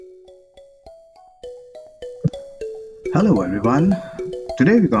Hello everyone.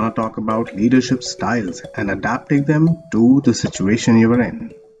 Today we're going to talk about leadership styles and adapting them to the situation you are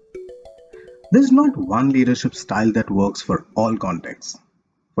in. There's not one leadership style that works for all contexts.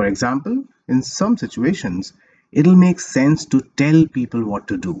 For example, in some situations, it'll make sense to tell people what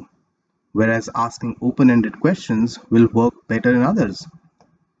to do, whereas asking open-ended questions will work better in others.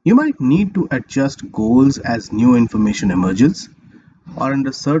 You might need to adjust goals as new information emerges, or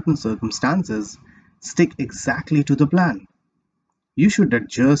under certain circumstances, stick exactly to the plan. You should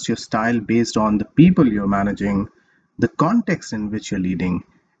adjust your style based on the people you're managing, the context in which you're leading,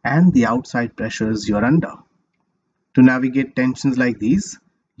 and the outside pressures you're under. To navigate tensions like these,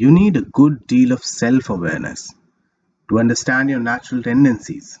 you need a good deal of self awareness. To understand your natural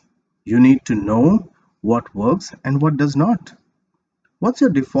tendencies, you need to know what works and what does not. What's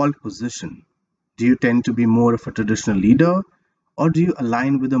your default position? Do you tend to be more of a traditional leader, or do you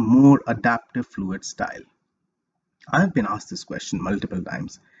align with a more adaptive, fluid style? I've been asked this question multiple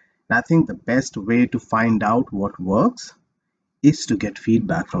times, and I think the best way to find out what works is to get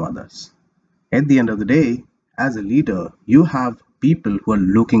feedback from others. At the end of the day, as a leader, you have people who are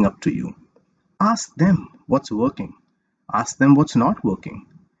looking up to you. Ask them what's working, ask them what's not working.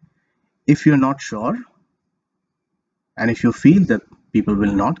 If you're not sure, and if you feel that people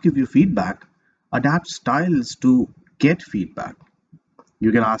will not give you feedback, adapt styles to get feedback.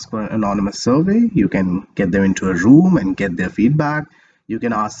 You can ask for an anonymous survey, you can get them into a room and get their feedback. You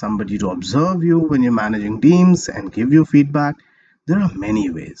can ask somebody to observe you when you're managing teams and give you feedback. There are many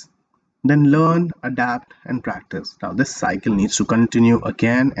ways. Then learn, adapt, and practice. Now, this cycle needs to continue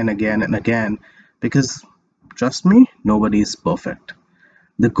again and again and again because, trust me, nobody is perfect.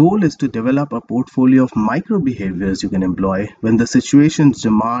 The goal is to develop a portfolio of micro behaviors you can employ when the situations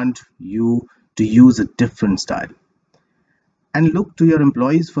demand you to use a different style, and look to your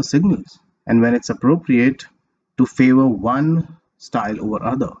employees for signals, and when it's appropriate, to favor one style over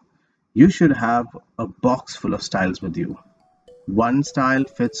other. You should have a box full of styles with you. One style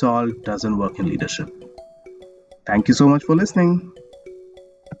fits all doesn't work in leadership. Thank you so much for listening.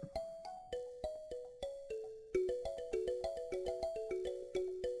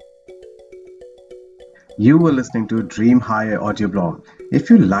 You were listening to Dream Higher audio blog. If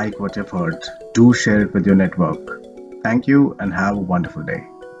you like what you've heard, do share it with your network. Thank you and have a wonderful day.